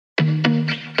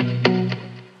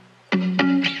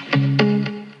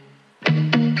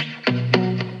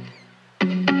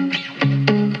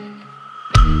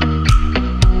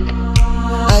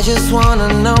just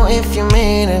wanna know if you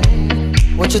mean it.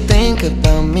 What you think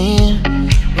about me?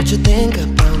 What you think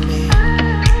about me?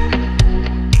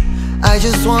 I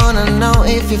just wanna know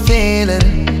if you feel it,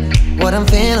 what I'm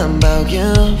feeling about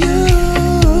you.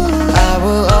 I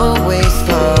will always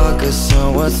focus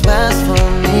on what's best for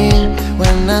me.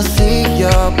 When I see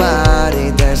your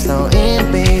body, there's no in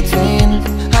between.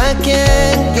 I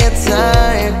can't get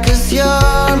tired, cause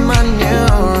you're my new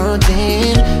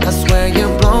routine. I swear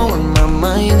you're blowing my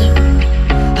mind.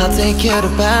 I'll take you to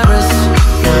Paris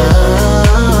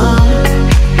now.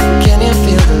 Can you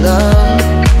feel the love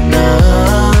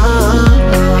now?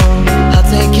 I'll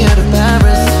take you to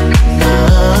Paris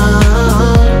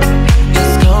now.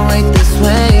 Just come right this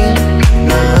way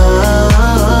now.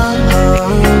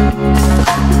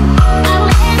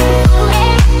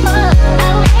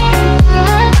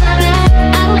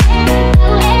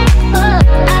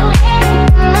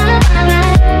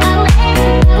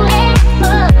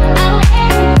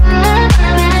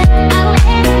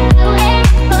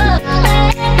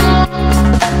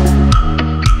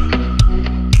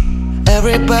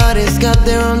 Everybody's got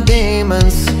their own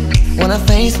demons. When I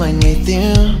face mine with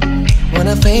you, when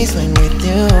I face mine with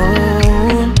you.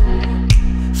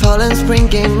 Fallen spring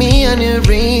gave me a new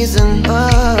reason.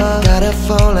 Gotta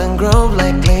fall and grow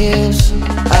like leaves.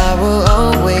 I will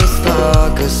always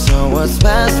focus on what's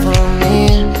best for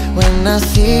me. When I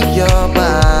see your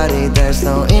body, there's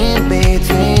no in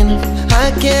between.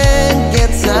 I can't get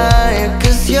tired,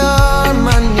 cause you're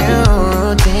my new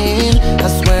routine. I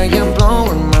swear you're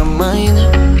blowing my mind.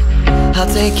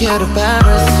 I'll take you to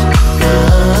Paris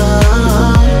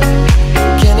now.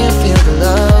 Can you feel the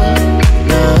love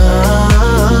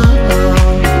now?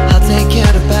 I'll take you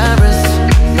to Paris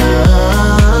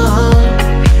now.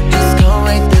 Just go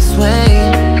right this way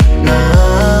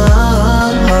now.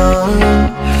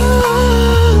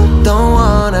 Don't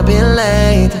wanna be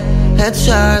late, head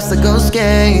charts to go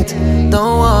skate.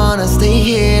 Don't wanna stay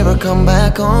here or come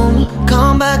back home.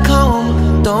 Come back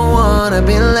home. Don't wanna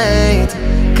be late,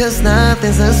 cause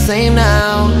nothing's the same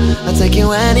now. I'll take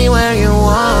you anywhere you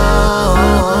want.